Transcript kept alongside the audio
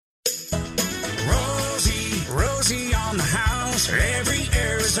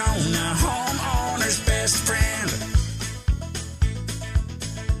Arizona, homeowner's best friend.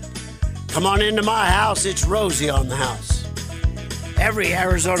 Come on into my house. It's Rosie on the house. Every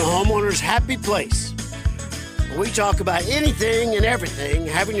Arizona homeowner's happy place. We talk about anything and everything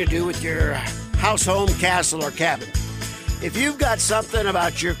having to do with your house, home, castle, or cabin. If you've got something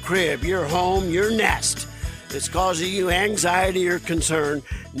about your crib, your home, your nest that's causing you anxiety or concern,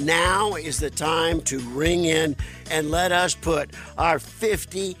 now is the time to ring in and let us put our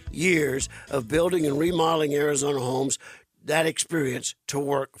 50 years of building and remodeling Arizona homes, that experience, to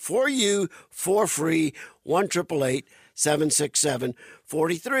work for you for free.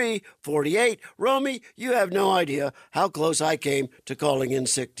 1-888-767-4348. Romy, you have no idea how close I came to calling in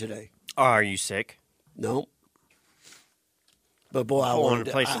sick today. Are you sick? No. But boy, I wanted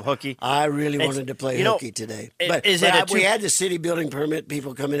to play some hooky. I really wanted to play hooky today. But we had the city building permit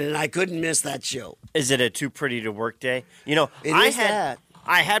people coming in, and I couldn't miss that show. Is it a too pretty to work day? I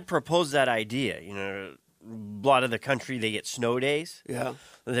had proposed that idea. A lot of the country, they get snow days. Yeah.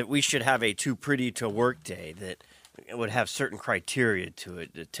 That we should have a too pretty to work day that would have certain criteria to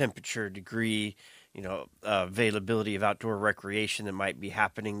it: the temperature, degree, availability of outdoor recreation that might be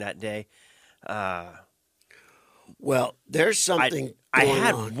happening that day. Well, there's something I going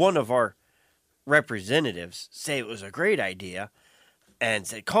had on. One of our representatives say it was a great idea and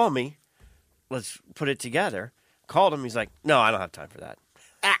said, call me, let's put it together. Called him, he's like, no, I don't have time for that.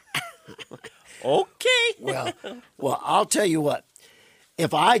 Okay. Well, I'll tell you what.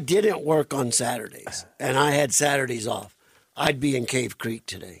 If I didn't work on Saturdays and I had Saturdays off, I'd be in Cave Creek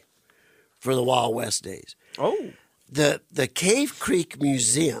today for the Wild West days. Oh. The Cave Creek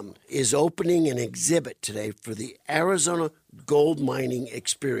Museum is opening an exhibit today for the Arizona Gold Mining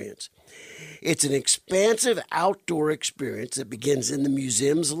Experience. It's an expansive outdoor experience that begins in the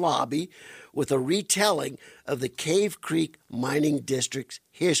museum's lobby with a retelling of the Cave Creek Mining District's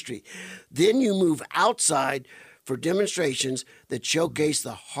history. Then you move outside for demonstrations that showcase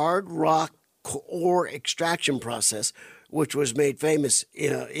the hard rock ore extraction process, which was made famous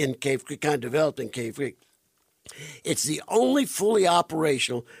in Cave Creek, kind of developed in Cave Creek. It's the only fully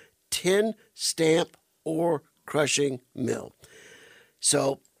operational tin stamp ore crushing mill.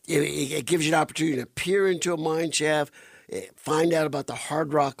 So it gives you an opportunity to peer into a mine shaft, find out about the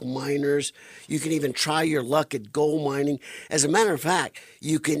hard rock miners. You can even try your luck at gold mining. As a matter of fact,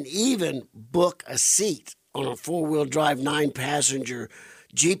 you can even book a seat on a four-wheel drive 9-passenger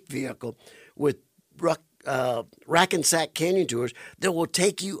Jeep vehicle with Rack and Sack Canyon tours that will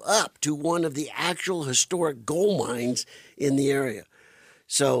take you up to one of the actual historic gold mines in the area.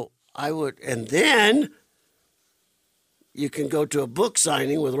 So and then you can go to a book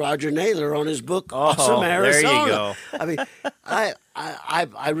signing with Roger Naylor on his book, Awesome Arizona. There you go. I mean, I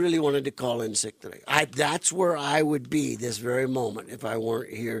really wanted to call in sick today. That's where I would be this very moment if I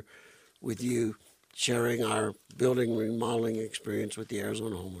weren't here with you, sharing our building remodeling experience with the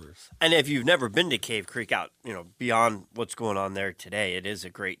Arizona homeowners. And if you've never been to Cave Creek out, beyond what's going on there today, it is a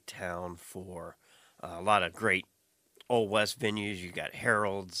great town for a lot of great Old West venues. You got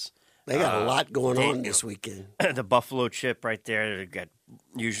Harold's. They got a lot going on this weekend. The Buffalo Chip right there. They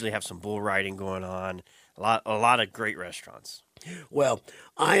usually have some bull riding going on. A lot of great restaurants. Well,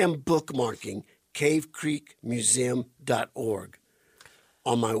 I am bookmarking cavecreekmuseum.org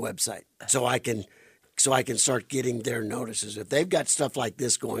on my website so I can start getting their notices. If they've got stuff like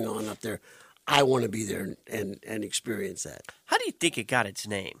this going on up there, I want to be there and experience that. How do you think it got its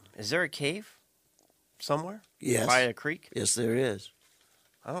name? Is there a cave somewhere? Yes. By a creek? Yes, there is.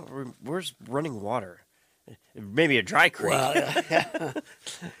 Where's running water? Maybe a dry creek.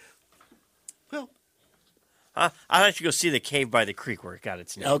 Well, I'd like to go see the cave by the creek where it got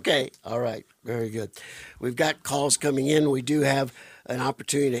its name. Okay. All right. Very good. We've got calls coming in. We do have an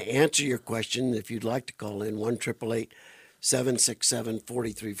opportunity to answer your question if you'd like to call in.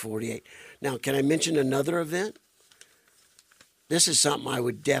 1-888-767-4348. Now, can I mention another event? This is something I'm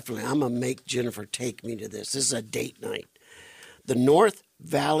going to make Jennifer take me to this. This is a date night. The North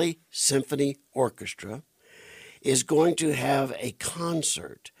Valley Symphony Orchestra is going to have a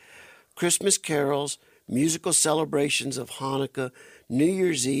concert. Christmas carols, musical celebrations of Hanukkah, New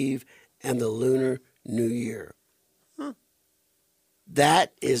Year's Eve, and the Lunar New Year. Now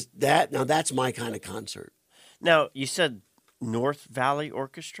that's my kind of concert. Now, you said North Valley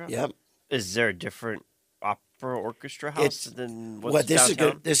Orchestra? Yep. Is there a different opera orchestra house than what's this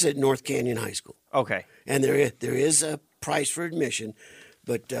downtown? This is at North Canyon High School. Okay. And there is a price for admission,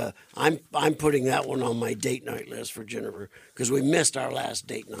 but I'm putting that one on my date night list for Jennifer because we missed our last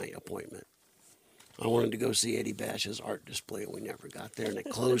date night appointment. I wanted to go see Eddie Bash's art display, and we never got there, and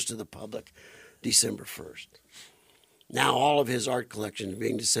it closed to the public December 1st. now all of his art collection is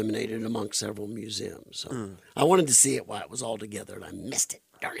being disseminated among several museums. So I wanted to see it while it was all together, and I missed it.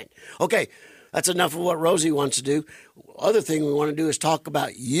 Darn it. Okay, that's enough of what Rosie wants to do. Other thing we want to do is talk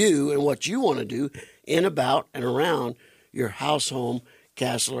about you and what you want to do in, about, and around your house, home,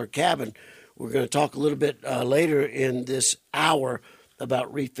 castle, or cabin. We're going to talk a little bit later in this hour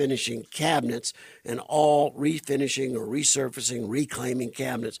about refinishing cabinets and all refinishing or resurfacing, reclaiming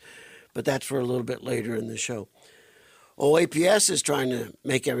cabinets. But that's for a little bit later in the show. APS is trying to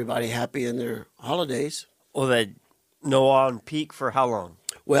make everybody happy in their holidays. Well, they no on peak for how long?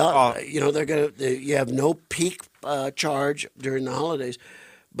 Well, you have no peak charge during the holidays,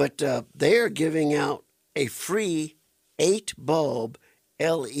 but they are giving out a free 8-bulb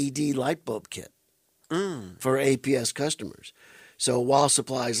LED light bulb kit for APS customers. So while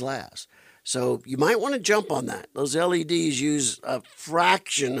supplies last. So you might want to jump on that. Those LEDs use a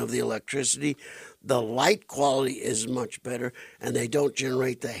fraction of the electricity. The light quality is much better, and they don't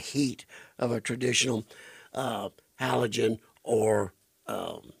generate the heat of a traditional halogen or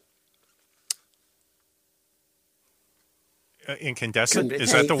incandescent?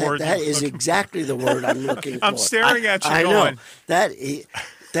 Is that the word? That is exactly the word I'm looking for. I'm staring at you I going. Know.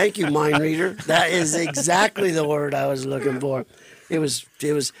 Thank you, mind reader. That is exactly the word I was looking for. It was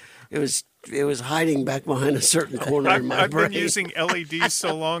hiding back behind a certain corner in my brain. I've been using LEDs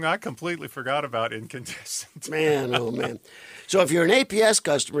so long, I completely forgot about incandescent. Man, oh man. So if you're an APS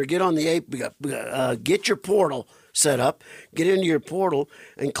customer, get on the get your portal set up, get into your portal,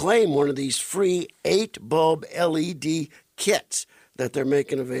 and claim one of these free 8-bulb LED kits that they're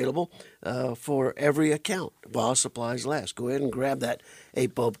making available for every account while supplies last. Go ahead and grab that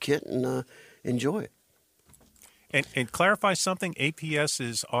 8-bulb kit and enjoy it. And clarify something, APS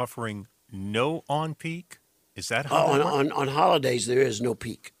is offering no on-peak? Is that how on holidays, there is no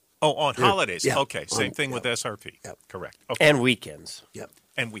peak. Oh, on holidays. Yeah, okay, same thing with SRP. Yep. Correct. Okay. And weekends. Yep.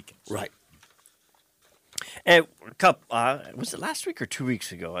 And weekends. Right. And a couple, was it last week or 2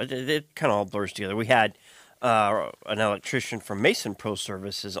 weeks ago? It kind of all blurs together. We had an electrician from Mason Pro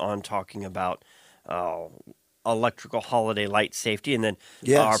Services on talking about electrical holiday light safety. And then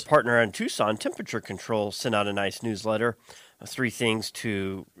our partner in Tucson, Temperature Control, sent out a nice newsletter. 3 things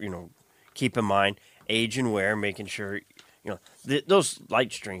to, keep in mind: age and wear, making sure, those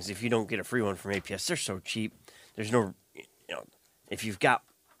light strings, if you don't get a free one from APS, they're so cheap. There's no, if you've got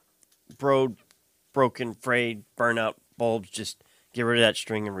broken, frayed, burnout bulbs, just get rid of that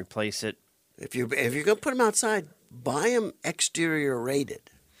string and replace it. If you're going to put them outside, buy them exterior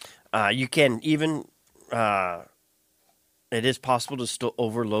rated. You can even, it is possible to still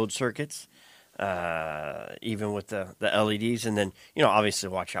overload circuits, even with the LEDs. And then, obviously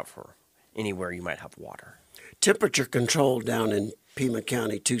watch out for anywhere you might have water. Temperature Control down in Pima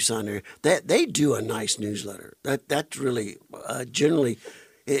County, Tucson area, they do a nice newsletter. That's really, generally,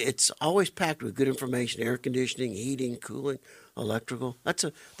 it's always packed with good information: air conditioning, heating, cooling, electrical.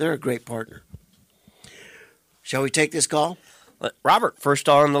 They're a great partner. Shall we take this call? Robert, first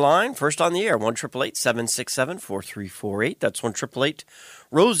on the line, first on the air, 1-888-767-4348. That's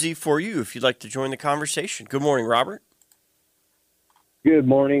 1-888-ROSIE for you if you'd like to join the conversation. Good morning, Robert. Good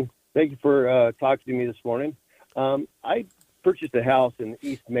morning. Thank you for talking to me this morning. I purchased a house in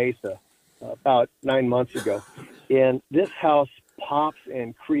East Mesa about 9 months ago, and this house pops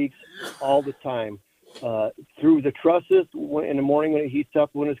and creaks all the time through the trusses in the morning when it heats up,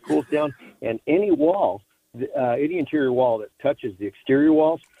 when it cools down, and any wall, any interior wall that touches the exterior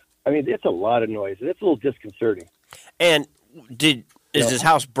walls. I mean, it's a lot of noise, and it's a little disconcerting. And is this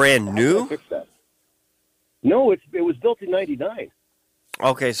house brand new? Fix that. No, it was built in '99.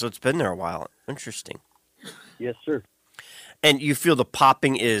 Okay, so it's been there a while. Interesting. Yes, sir. And you feel the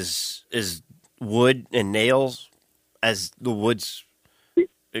popping is wood and nails as the wood's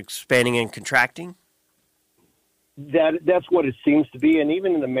expanding and contracting? That's what it seems to be. And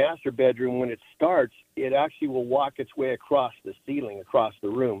even in the master bedroom, when it starts, it actually will walk its way across the ceiling, across the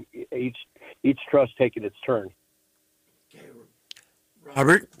room, each truss taking its turn.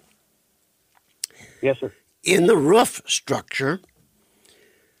 Robert? Yes, sir. In the roof structure,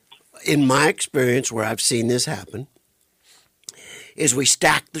 in my experience where I've seen this happen, is we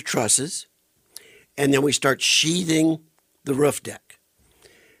stack the trusses and then we start sheathing the roof deck.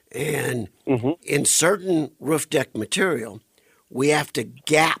 And in certain roof deck material, we have to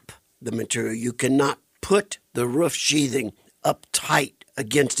gap the material. You cannot put the roof sheathing up tight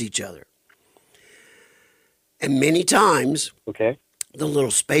against each other. And many times, the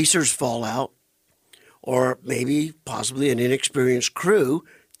little spacers fall out, or maybe possibly an inexperienced crew,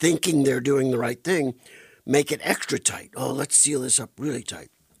 thinking they're doing the right thing, make it extra tight. Oh, let's seal this up really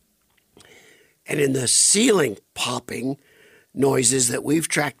tight. And in the ceiling popping noises that we've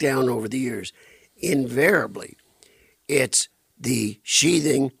tracked down over the years, invariably, it's the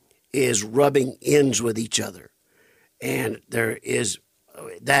sheathing is rubbing ends with each other. And that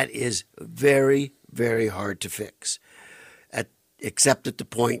is very, very hard to fix, except at the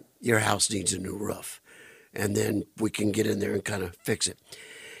point your house needs a new roof. And then we can get in there and kind of fix it.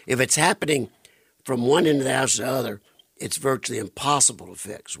 If it's happening from one end of the house to the other, it's virtually impossible to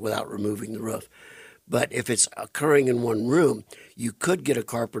fix without removing the roof. But if it's occurring in one room, you could get a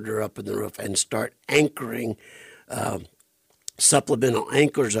carpenter up in the roof and start anchoring supplemental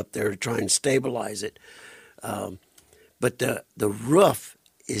anchors up there to try and stabilize it. But the roof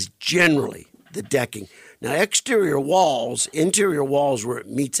is generally the decking. Now, interior walls where it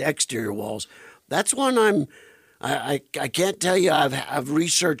meets exterior walls, that's one I can't tell you I've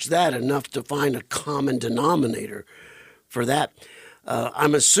researched that enough to find a common denominator for that.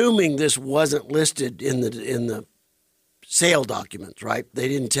 I'm assuming this wasn't listed in the sale documents, right? They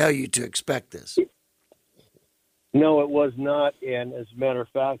didn't tell you to expect this. No, it was not. And as a matter of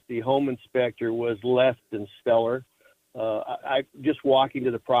fact, the home inspector was less than stellar. I just walking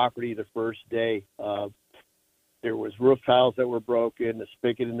to the property the first day, there was roof tiles that were broken. The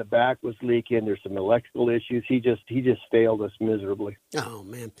spigot in the back was leaking. There's some electrical issues. He just failed us miserably. Oh,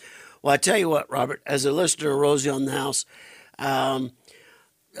 man. Well, I tell you what, Robert, as a listener of Rosie on the House,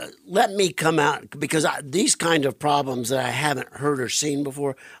 let me come out, because these kind of problems that I haven't heard or seen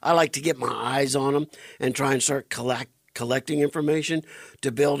before, I like to get my eyes on them and try and start collecting information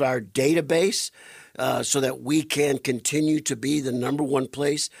to build our database so that we can continue to be the number one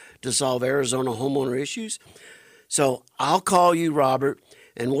place to solve Arizona homeowner issues. So I'll call you, Robert,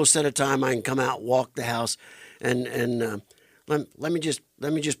 and we'll set a time I can come out, walk the house, and let me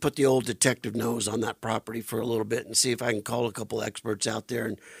just put the old detective nose on that property for a little bit and see if I can call a couple experts out there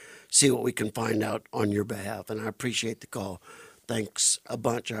and see what we can find out on your behalf. And I appreciate the call. Thanks a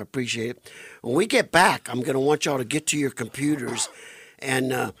bunch. I appreciate it. When we get back, I'm going to want y'all to get to your computers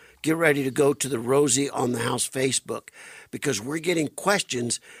and get ready to go to the Rosie on the House Facebook, because we're getting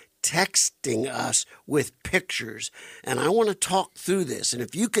questions texting us with pictures, and I want to talk through this. And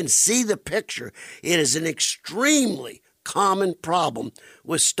if you can see the picture, it is an extremely common problem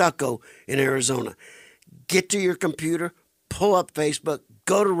with stucco in Arizona. Get to your computer, pull up Facebook,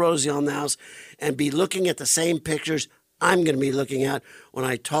 go to Rosie on the House, and be looking at the same pictures I'm going to be looking at when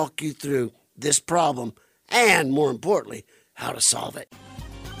I talk you through this problem and, more importantly, how to solve it.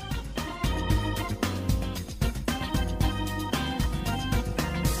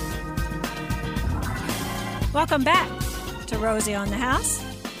 Welcome back to Rosie on the House.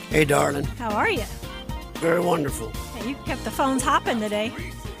 Hey, darling. How are you? Very wonderful. Hey, you kept the phones hopping today.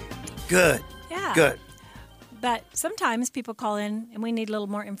 Good. Yeah. Good. But sometimes people call in and we need a little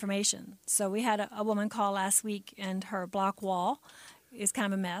more information. So we had a woman call last week, and her block wall is kind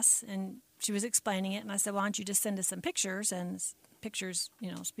of a mess. And she was explaining it, and I said, why don't you just send us some pictures? And pictures,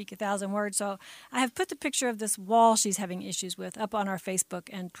 speak 1,000 words. So I have put the picture of this wall she's having issues with up on our Facebook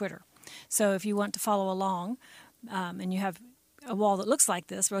and Twitter. So if you want to follow along and you have a wall that looks like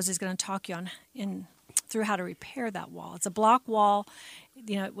this, Rosie's going to talk you through how to repair that wall. It's a block wall.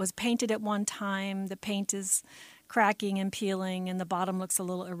 It was painted at one time. The paint is cracking and peeling, and the bottom looks a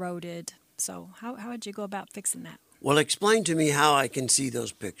little eroded. So how would you go about fixing that? Well, explain to me how I can see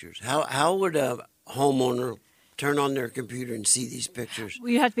those pictures. How would a homeowner turn on their computer and see these pictures?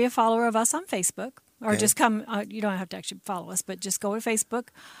 Well, you have to be a follower of us on Facebook, or Okay. just come. You don't have to actually follow us, but just go to Facebook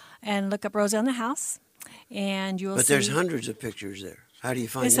and look up Rosie on the House, and you will see. But there's hundreds of pictures there. How do you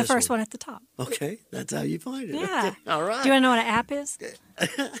find It's this the first one at the top. Okay, that's how you find it. Yeah. All right. Do you want to know what an app is?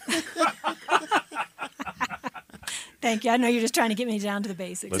 Thank you. I know you're just trying to get me down to the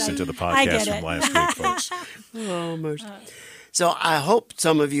basics. Listen to the I get podcast from it. last week, folks. Oh, mercy. So I hope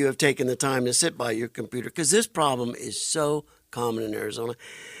some of you have taken the time to sit by your computer, because this problem is so common in Arizona,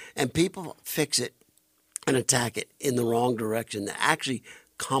 and people fix it and attack it in the wrong direction. That actually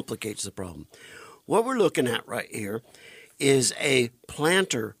complicates the problem. What we're looking at right here is a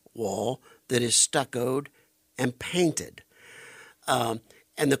planter wall that is stuccoed and painted.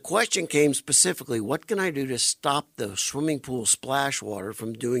 And the question came specifically, what can I do to stop the swimming pool splash water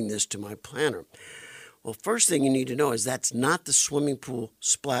from doing this to my planter? Well, first thing you need to know is that's not the swimming pool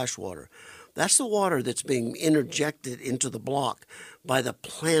splash water. That's the water that's being interjected into the block by the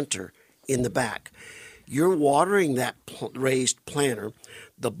planter in the back. You're watering that raised planter.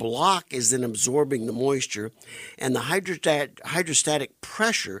 The block is then absorbing the moisture, and the hydrostatic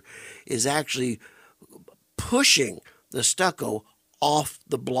pressure is actually pushing the stucco off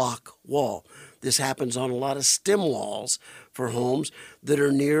the block wall. This happens on a lot of stem walls for homes that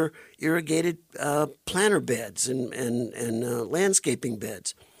are near irrigated planter beds and landscaping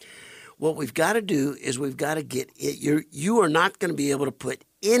beds. What we've got to do is we've got to get it. You are not going to be able to put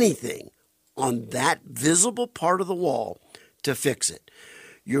anything on that visible part of the wall to fix it.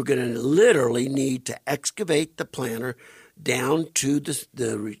 You're going to literally need to excavate the planter down to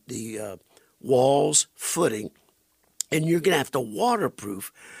the wall's footing, and you're going to have to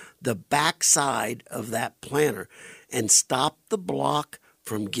waterproof the back side of that planter and stop the block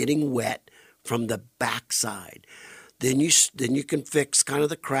from getting wet from the back side. Then you can fix kind of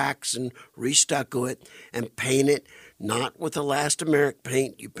the cracks and restucco it and paint it, not with elastomeric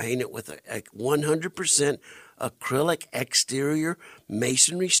paint. You paint it with a 100% acrylic exterior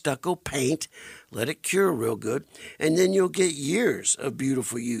masonry stucco paint. Let it cure real good, and then you'll get years of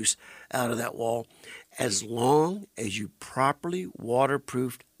beautiful use out of that wall as long as you properly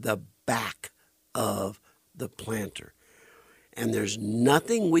waterproofed the back of the planter. And there's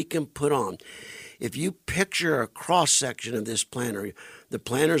nothing we can put on. If you picture a cross-section of this planter, the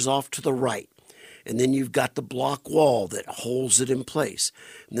planter's off to the right, and then you've got the block wall that holds it in place.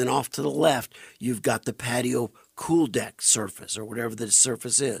 And then off to the left, you've got the patio cool deck surface or whatever the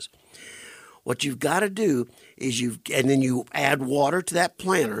surface is. What you've got to do is and then you add water to that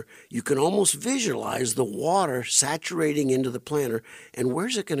planter. You can almost visualize the water saturating into the planter. And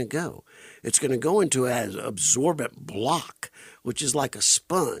where's it going to go? It's going to go into an absorbent block, which is like a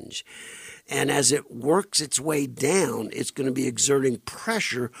sponge. And as it works its way down, it's going to be exerting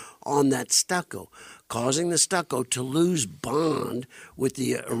pressure on that stucco, causing the stucco to lose bond with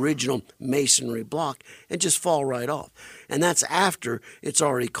the original masonry block and just fall right off. And that's after it's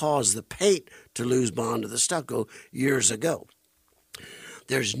already caused the paint to lose bond to the stucco years ago.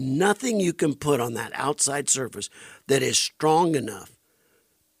 There's nothing you can put on that outside surface that is strong enough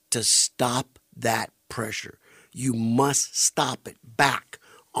to stop that pressure. You must stop it back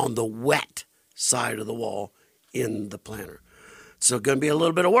on the wet side of the wall in the planter. So it's going to be a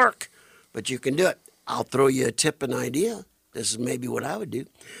little bit of work, but you can do it. I'll throw you a tip and idea. This is maybe what I would do.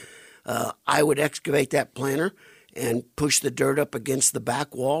 I would excavate that planter and push the dirt up against the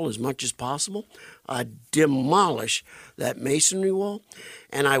back wall as much as possible. I'd demolish that masonry wall,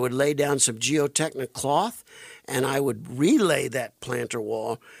 and I would lay down some geotechnic cloth, and I would relay that planter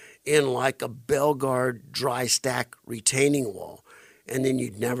wall in like a Belgard dry stack retaining wall. And then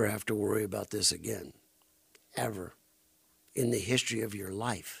you'd never have to worry about this again, ever, in the history of your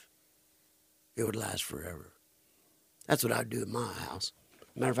life. It would last forever. That's what I'd do at my house.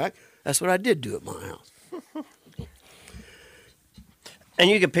 Matter of fact, that's what I did do at my house. And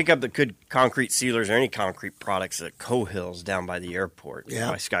you can pick up the good concrete sealers or any concrete products at Cohills down by the airport,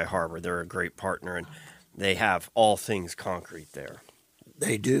 by Sky Harbor. They're a great partner, and they have all things concrete there.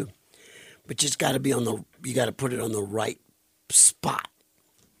 They do. But you just got to you got to put it on the right spot.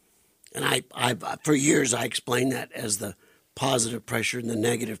 And I for years I explained that as the positive pressure and the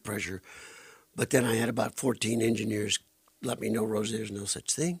negative pressure. But then I had about 14 engineers let me know, Rosie, there's no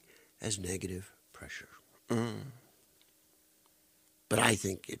such thing as negative pressure. But I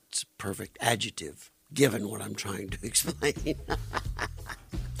think it's perfect adjective, given what I'm trying to explain.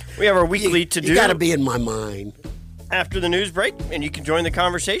 We have our weekly to-do. You got to be in my mind. After the news break, and you can join the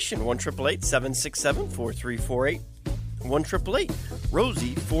conversation. 1-888-767-4348.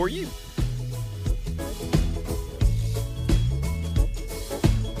 1-888-ROSIE for you.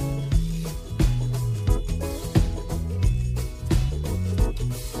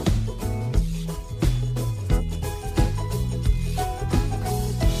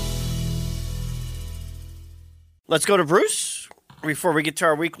 Let's go to Bruce before we get to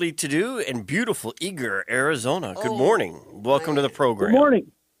our weekly to-do in beautiful Eager, Arizona. Good morning. Welcome to the program. Good morning.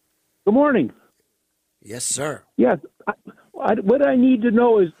 Good morning. Yes, sir. Yes. What I need to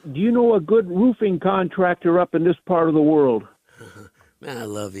know is, do you know a good roofing contractor up in this part of the world? Man, I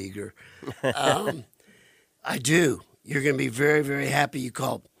love Eager. I do. You're going to be very, very happy you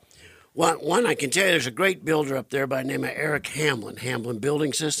called. One, I can tell you there's a great builder up there by the name of Eric Hamlin, Hamlin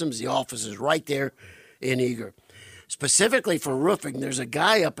Building Systems. The office is right there in Eager. Specifically for roofing, there's a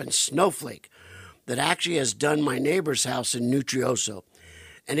guy up in Snowflake that actually has done my neighbor's house in Nutrioso.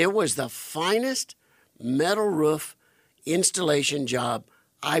 And it was the finest metal roof installation job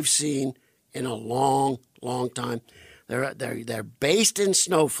I've seen in a long, long time. They're based in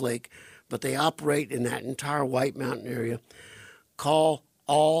Snowflake, but they operate in that entire White Mountain area. Call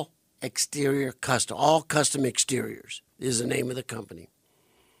All Custom Exteriors is the name of the company.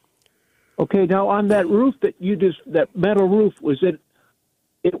 Okay, now on that roof that metal roof,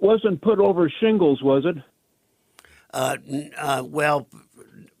 it wasn't put over shingles, was it? Well,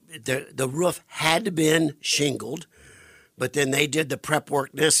 the roof had been shingled But then they did the prep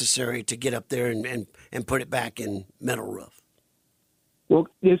work necessary to get up there and put it back in metal roof. Well,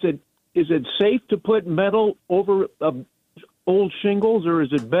 is it safe to put metal over old shingles, or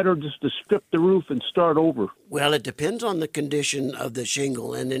is it better just to strip the roof and start over? Well, it depends on the condition of the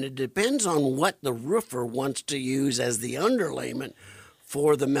shingle, and then it depends on what the roofer wants to use as the underlayment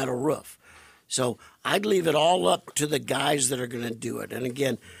for the metal roof. So I'd leave it all up to the guys that are going to do it. And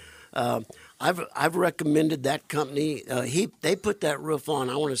again, I've recommended that company. They put that roof on,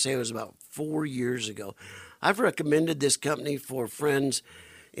 I want to say it was about 4 years ago. I've recommended this company for friends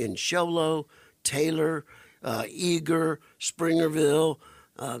in Sholo, Taylor, Eager, Springerville,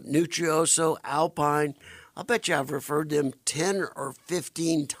 Nutrioso, Alpine. I'll bet you I've referred them 10 or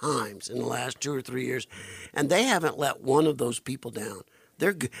 15 times in the last 2 or 3 years, and they haven't let one of those people down.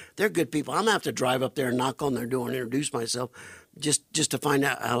 They're good people. I'm going to have to drive up there and knock on their door and introduce myself just to find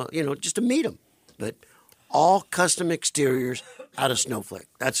out how, just to meet them. But all custom exteriors out of Snowflake.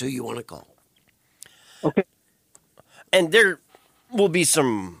 That's who you want to call. Okay. And there will be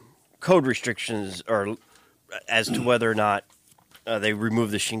some code restrictions or as to whether or not they remove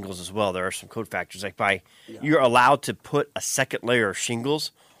the shingles as well. There are some code factors. Like you're allowed to put a second layer of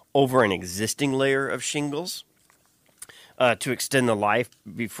shingles over an existing layer of shingles to extend the life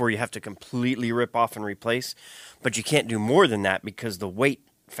before you have to completely rip off and replace. But you can't do more than that because the weight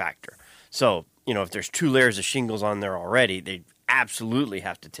factor. So, if there's 2 layers of shingles on there already, they absolutely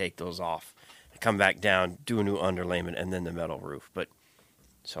have to take those off, come back down, do a new underlayment, and then the metal roof. But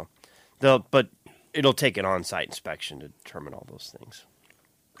it'll take an on-site inspection to determine all those things.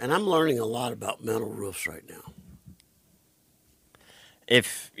 And I'm learning a lot about metal roofs right now.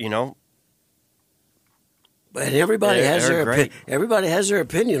 But everybody has their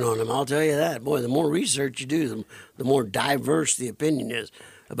opinion on them. I'll tell you that. Boy, the more research you do, the more diverse the opinion is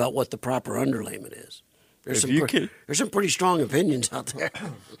about what the proper underlayment is. There's some pretty strong opinions out there.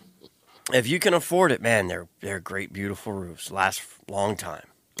 If you can afford it, man, they're great, beautiful roofs. Last a long time.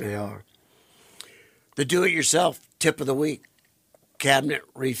 They are. The do-it-yourself tip of the week: cabinet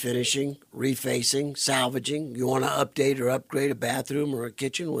refinishing, refacing, salvaging. You want to update or upgrade a bathroom or a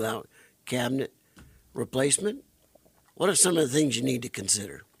kitchen without cabinet replacement? What are some of the things you need to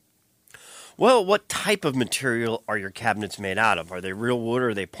consider? Well, what type of material are your cabinets made out of? Are they real wood or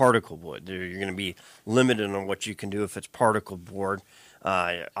are they particle wood? You're going to be limited on what you can do if it's particle board.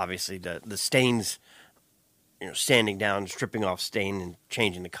 Obviously, the stains, sanding down, stripping off stain, and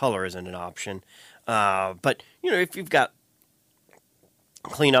changing the color isn't an option. But if you've got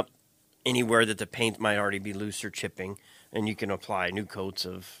clean up anywhere that the paint might already be loose or chipping, and you can apply new coats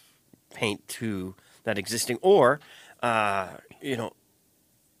of paint to that existing, or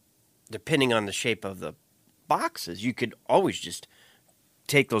depending on the shape of the boxes, you could always just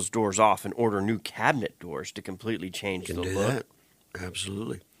take those doors off and order new cabinet doors to completely change the look. That.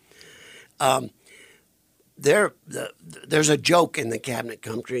 Absolutely. There's a joke in the cabinet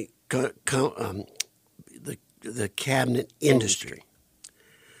country, the cabinet industry,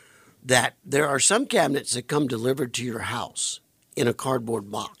 that there are some cabinets that come delivered to your house in a cardboard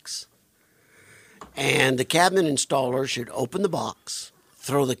box. And the cabinet installer should open the box,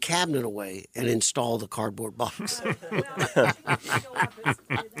 throw the cabinet away, and install the cardboard box.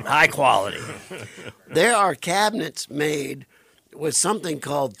 High quality. There are cabinets made with something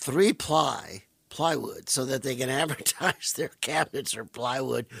called 3-ply plywood so that they can advertise their cabinets are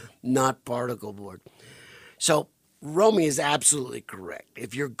plywood, not particle board. So Romy is absolutely correct.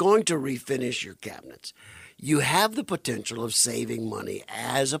 If you're going to refinish your cabinets, you have the potential of saving money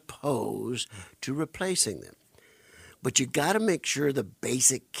as opposed to replacing them. But you got to make sure the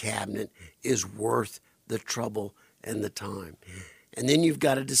basic cabinet is worth the trouble and the time. And then you've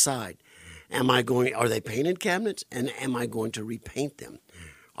got to decide, are they painted cabinets, and am I going to repaint them?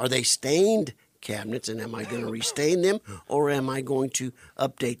 Are they stained cabinets, and am I going to restain them, or am I going to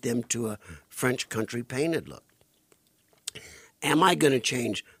update them to a French country painted look? Am I going to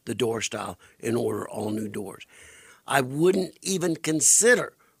change the door style and order all new doors? I wouldn't even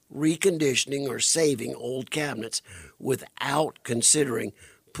consider reconditioning or saving old cabinets without considering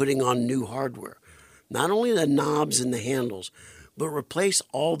putting on new hardware. Not only the knobs and the handles, but replace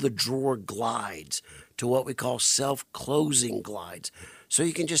all the drawer glides to what we call self-closing glides. So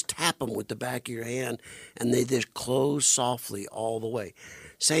you can just tap them with the back of your hand and they just close softly all the way.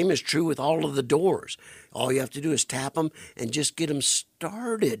 Same is true with all of the doors. All you have to do is tap them and just get them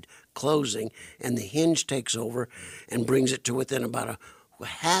started closing, and the hinge takes over and brings it to within about a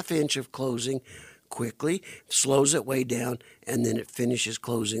half inch of closing quickly, slows it way down, and then it finishes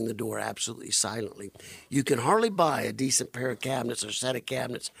closing the door absolutely silently. You can hardly buy a decent pair of cabinets or set of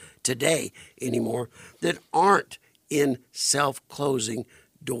cabinets today anymore that aren't in self-closing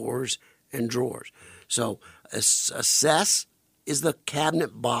doors and drawers. So assess, is the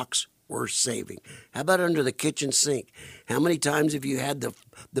cabinet box worth saving? How about under the kitchen sink? How many times have you had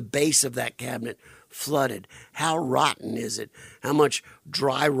the base of that cabinet flooded? How rotten is it? How much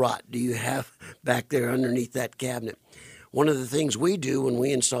dry rot do you have back there underneath that cabinet? One of the things we do when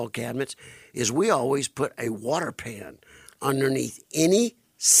we install cabinets is we always put a water pan underneath any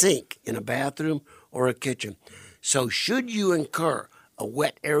sink in a bathroom or a kitchen. So should you incur a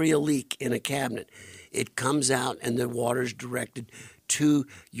wet area leak in a cabinet, it comes out and the water's directed to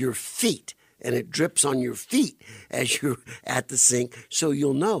your feet, and it drips on your feet as you're at the sink, so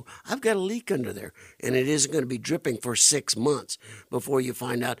you'll know, I've got a leak under there, and it isn't going to be dripping for 6 months before you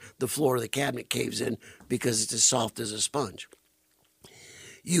find out the floor of the cabinet caves in because it's as soft as a sponge.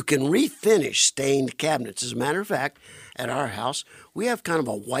 You can refinish stained cabinets. As a matter of fact, at our house, we have kind of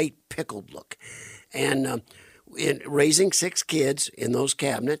a white pickled look. And in raising 6 kids in those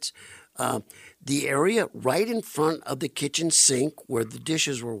cabinets, the area right in front of the kitchen sink where the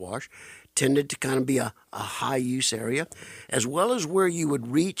dishes were washed tended to kind of be a high-use area, as well as where you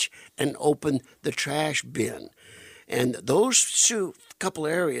would reach and open the trash bin. And those couple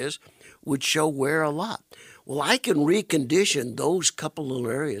areas would show wear a lot. Well, I can recondition those couple little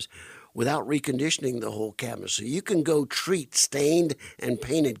areas without reconditioning the whole cabinet. So you can go treat stained and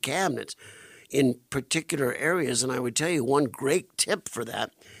painted cabinets in particular areas. And I would tell you one great tip for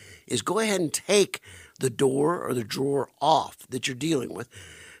that is go ahead and take the door or the drawer off that you're dealing with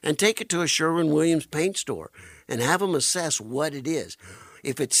and take it to a Sherwin-Williams paint store and have them assess what it is.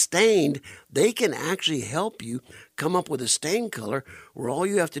 If it's stained, they can actually help you come up with a stain color where all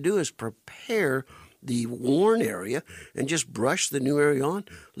you have to do is prepare the worn area and just brush the new area on,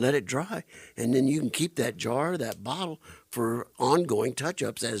 let it dry, and then you can keep that jar, that bottle, for ongoing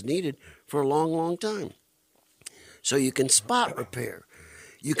touch-ups as needed for a long, long time. So you can spot repair.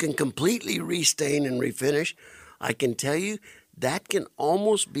 You can completely restain and refinish. I can tell you that can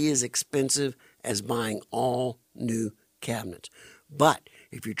almost be as expensive as buying all new cabinets. But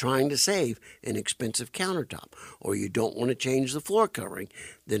if you're trying to save an expensive countertop or you don't want to change the floor covering,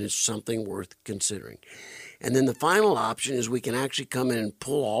 then it's something worth considering. And then the final option is we can actually come in and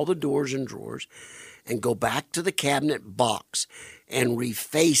pull all the doors and drawers and go back to the cabinet box and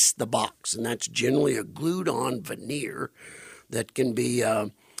reface the box. And that's generally a glued-on veneer that can be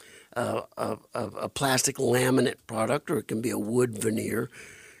a plastic laminate product, or it can be a wood veneer.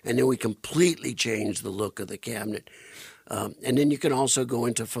 And then we completely change the look of the cabinet. And then you can also go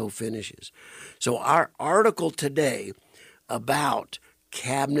into faux finishes. So our article today about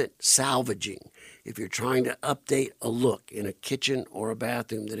cabinet salvaging, if you're trying to update a look in a kitchen or a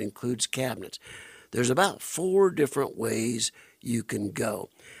bathroom that includes cabinets, there's about 4 different ways you can go.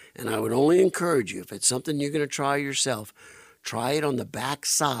 And I would only encourage you, if it's something you're going to try yourself, try it on the back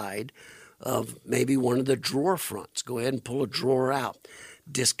side of maybe one of the drawer fronts. Go ahead and pull a drawer out.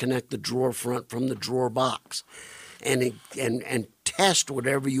 Disconnect the drawer front from the drawer box. And test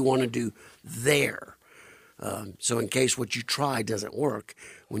whatever you want to do there. So in case what you try doesn't work,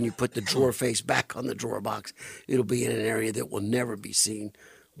 when you put the drawer face back on the drawer box, it'll be in an area that will never be seen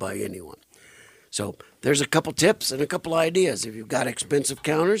by anyone. So there's a couple tips and a couple ideas. If you've got expensive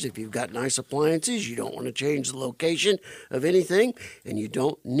counters, if you've got nice appliances, you don't want to change the location of anything, and you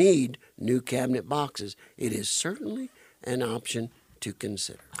don't need new cabinet boxes, it is certainly an option to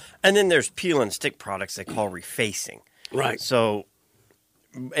consider. And then there's peel and stick products they call refacing. Right. So,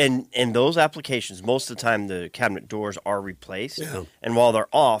 and those applications, most of the time the cabinet doors are replaced. Yeah. And while they're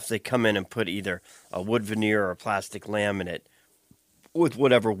off, they come in and put either a wood veneer or a plastic laminate with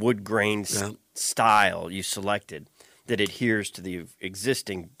whatever wood grain style you selected that adheres to the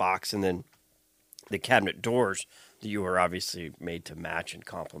existing box. And then the cabinet doors that you are obviously made to match and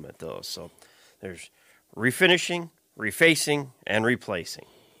complement those. So there's refinishing, refacing, and replacing.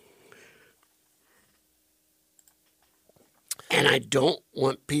 And I don't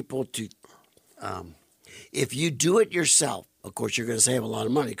want people to, if you do it yourself, of course you're going to save a lot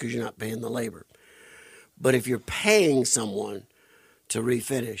of money because you're not paying the labor. But if you're paying someone to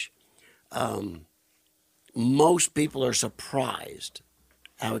refinish, most people are surprised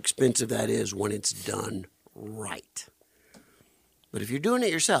how expensive that is when it's done right. But if you're doing it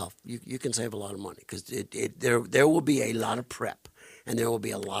yourself, you can save a lot of money because there will be a lot of prep and there will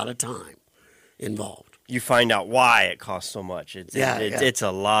be a lot of time involved. You find out why it costs so much. It's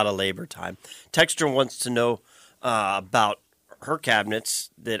a lot of labor time. Texter wants to know about her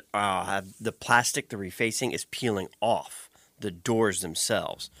cabinets that have the plastic, the refacing is peeling off the doors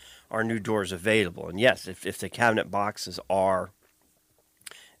themselves. Are new doors available? And yes, if the cabinet boxes are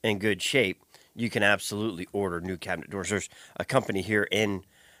in good shape, you can absolutely order new cabinet doors. There's a company here in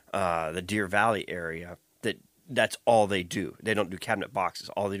the Deer Valley area that's all they do. They don't do cabinet boxes.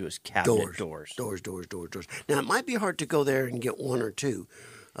 All they do is cabinet doors. Doors. Now, it might be hard to go there and get one or two,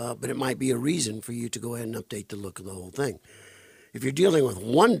 but it might be a reason for you to go ahead and update the look of the whole thing. If you're dealing with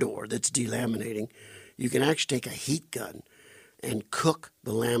one door that's delaminating, you can actually take a heat gun and cook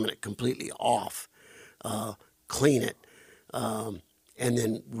the laminate completely off, clean it, and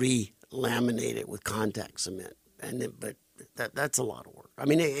then re-laminate it with contact cement. But that's a lot of work. I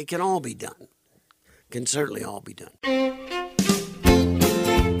mean, it can all be done. Can certainly all be done.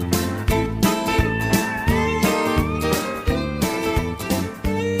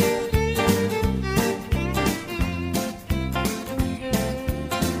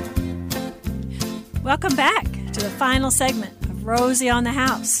 Welcome back to the final segment of Rosie on the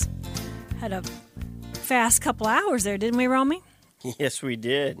House. Had a fast couple hours there, didn't we, Romy? Yes, we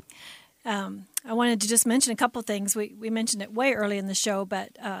did. I wanted to just mention a couple things. We mentioned it way early in the show,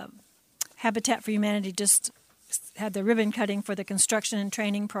 but Habitat for Humanity just had the ribbon cutting for the construction and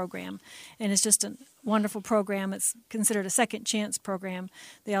training program, and it's just a wonderful program. It's considered a second chance program.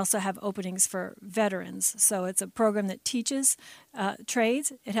 They also have openings for veterans, so it's a program that teaches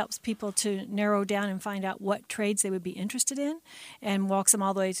trades. It helps people to narrow down and find out what trades they would be interested in, and walks them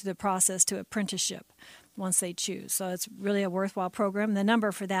all the way through the process to apprenticeship once they choose. So it's really a worthwhile program. The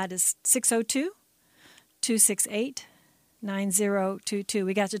number for that is 602-268 9022.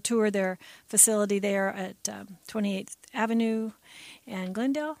 We got to tour their facility there at 28th Avenue and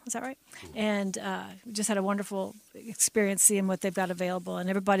Glendale. Is that right? And we just had a wonderful experience seeing what they've got available. And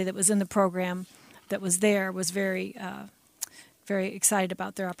everybody that was in the program that was there was very excited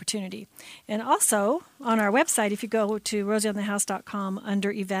about their opportunity. And also on our website, if you go to rosieonthehouse.com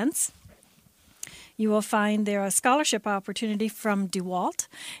under events, you will find there a scholarship opportunity from DeWalt,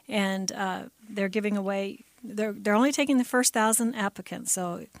 and they're giving away. They're only taking the first 1,000 applicants,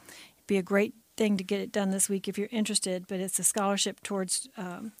 so it'd be a great thing to get it done this week if you're interested. But it's a scholarship towards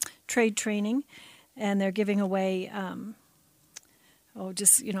trade training, and they're giving away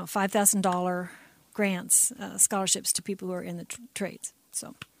 $5,000 grants, scholarships to people who are in the trades.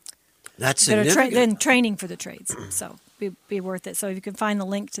 So that's significant. Then training for the trades, so be worth it. So you can find the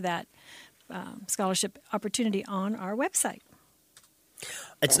link to that scholarship opportunity on our website.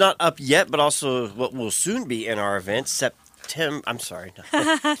 It's not up yet, but also what will soon be in our event, September. I'm sorry.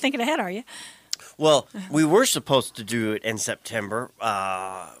 Thinking ahead, are you? Well, we were supposed to do it in September.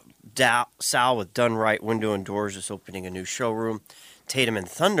 Sal with Done Right Window and Doors is opening a new showroom, Tatum and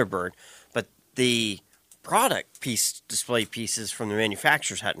Thunderbird, but the product display pieces from the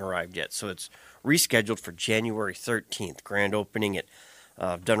manufacturers hadn't arrived yet, so it's rescheduled for January 13th, grand opening at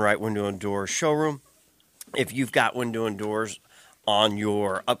Done Right Window and Doors showroom. If you've got window and doors on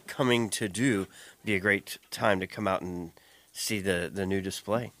your upcoming to-do, be a great time to come out and see the new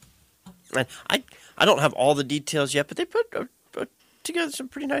display. And I don't have all the details yet, but they put together some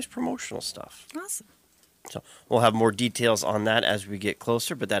pretty nice promotional stuff. Awesome. So we'll have more details on that as we get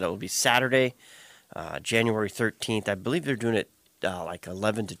closer, but that will be Saturday, January 13th. I believe they're doing it like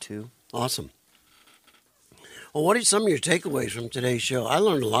 11 to 2. Awesome. Well, what are some of your takeaways from today's show? I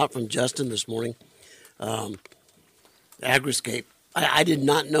learned a lot from Justin this morning. Agriscape. I did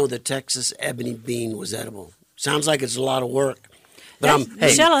not know the Texas ebony bean was edible. Sounds like it's a lot of work. But the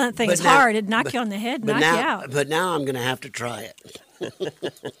shell on that thing is hard. It'd knock you on the head, knock you out. But now I'm going to have to try it.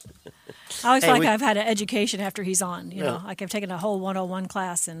 I always feel like I've had an education after he's on. Like I've taken a whole 101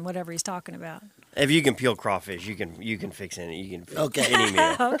 class in whatever he's talking about. If you can peel crawfish, you can fix any. You can fix any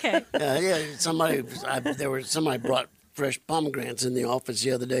meal. Okay. Somebody brought fresh pomegranates in the office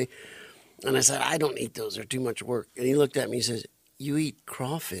the other day, and I said, I don't eat those. They're too much work. And he looked at me and says, you eat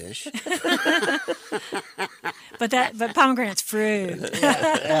crawfish? But pomegranate's fruit.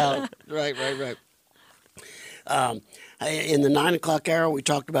 Right. In the 9 o'clock hour, we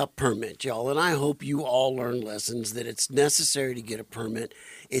talked about permits, y'all, and I hope you all learned lessons that it's necessary to get a permit.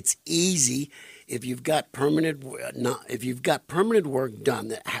 It's easy if you've got permitted work done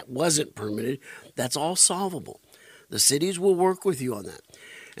that wasn't permitted. That's all solvable. The cities will work with you on that.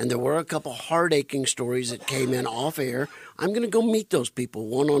 And there were a couple heart-aching stories that came in off air. I'm going to go meet those people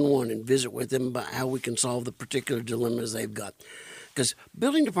one-on-one and visit with them about how we can solve the particular dilemmas they've got. Because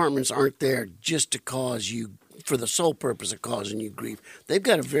building departments aren't there just to cause you, for the sole purpose of causing you grief. They've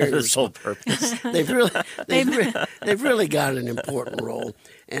got a very sole purpose. They've really got an important role.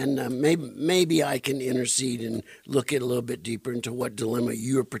 And maybe I can intercede and look at a little bit deeper into what dilemma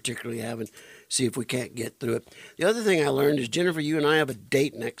you're particularly having. See if we can't get through it. The other thing I learned is, Jennifer, you and I have a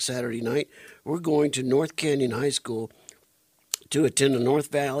date next Saturday night. We're going to North Canyon High School to attend the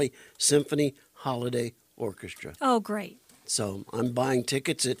North Valley Symphony Holiday Orchestra. Oh, great. So I'm buying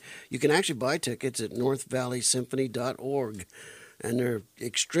tickets you can actually buy tickets at northvalleysymphony.org, and they're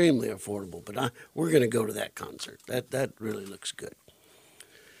extremely affordable. But we're going to go to that concert. That really looks good.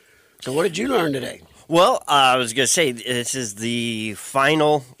 So what did you learn today? Well, I was going to say, this is the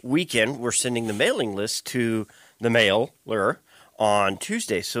final weekend. We're sending the mailing list to the mailer on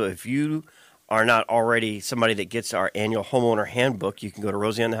Tuesday. So if you are not already somebody that gets our annual homeowner handbook, you can go to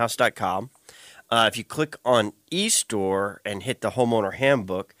rosieonthehouse.com. If you click on eStore and hit the homeowner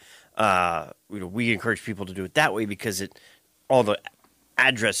handbook, we encourage people to do it that way because all the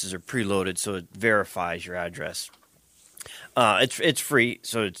addresses are preloaded, so it verifies your address. It's free,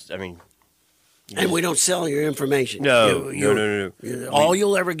 so And we don't sell your information. No. All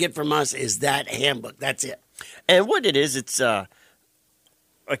you'll ever get from us is that handbook. That's it. And what it is, it's a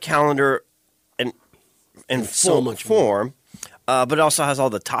calendar and so much form, but it also has all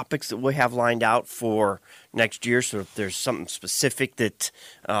the topics that we have lined out for next year. So if there's something specific that,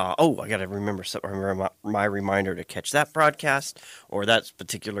 I got to remember my reminder to catch that broadcast or that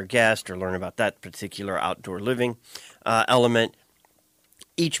particular guest or learn about that particular outdoor living element.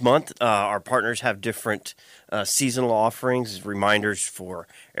 Each month, our partners have different seasonal offerings, reminders for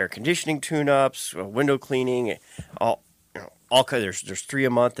air conditioning tune-ups, window cleaning, all kinds. There's 3 a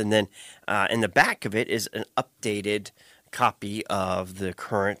month, and then in the back of it is an updated copy of the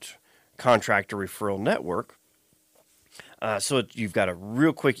current contractor referral network. So you've got a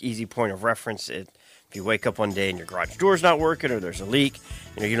real quick, easy point of reference. If you wake up one day and your garage door's not working or there's a leak,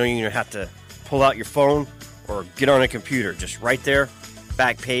 you don't even have to pull out your phone or get on a computer. Just right there.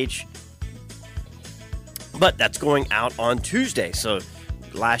 Back page. But that's going out on Tuesday, so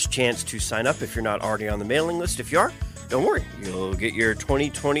last chance to sign up if you're not already on the mailing list. If you are, don't worry, you'll get your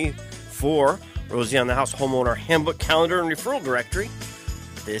 2024 Rosie on the House Homeowner Handbook Calendar and Referral Directory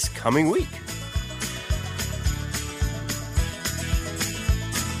this coming week.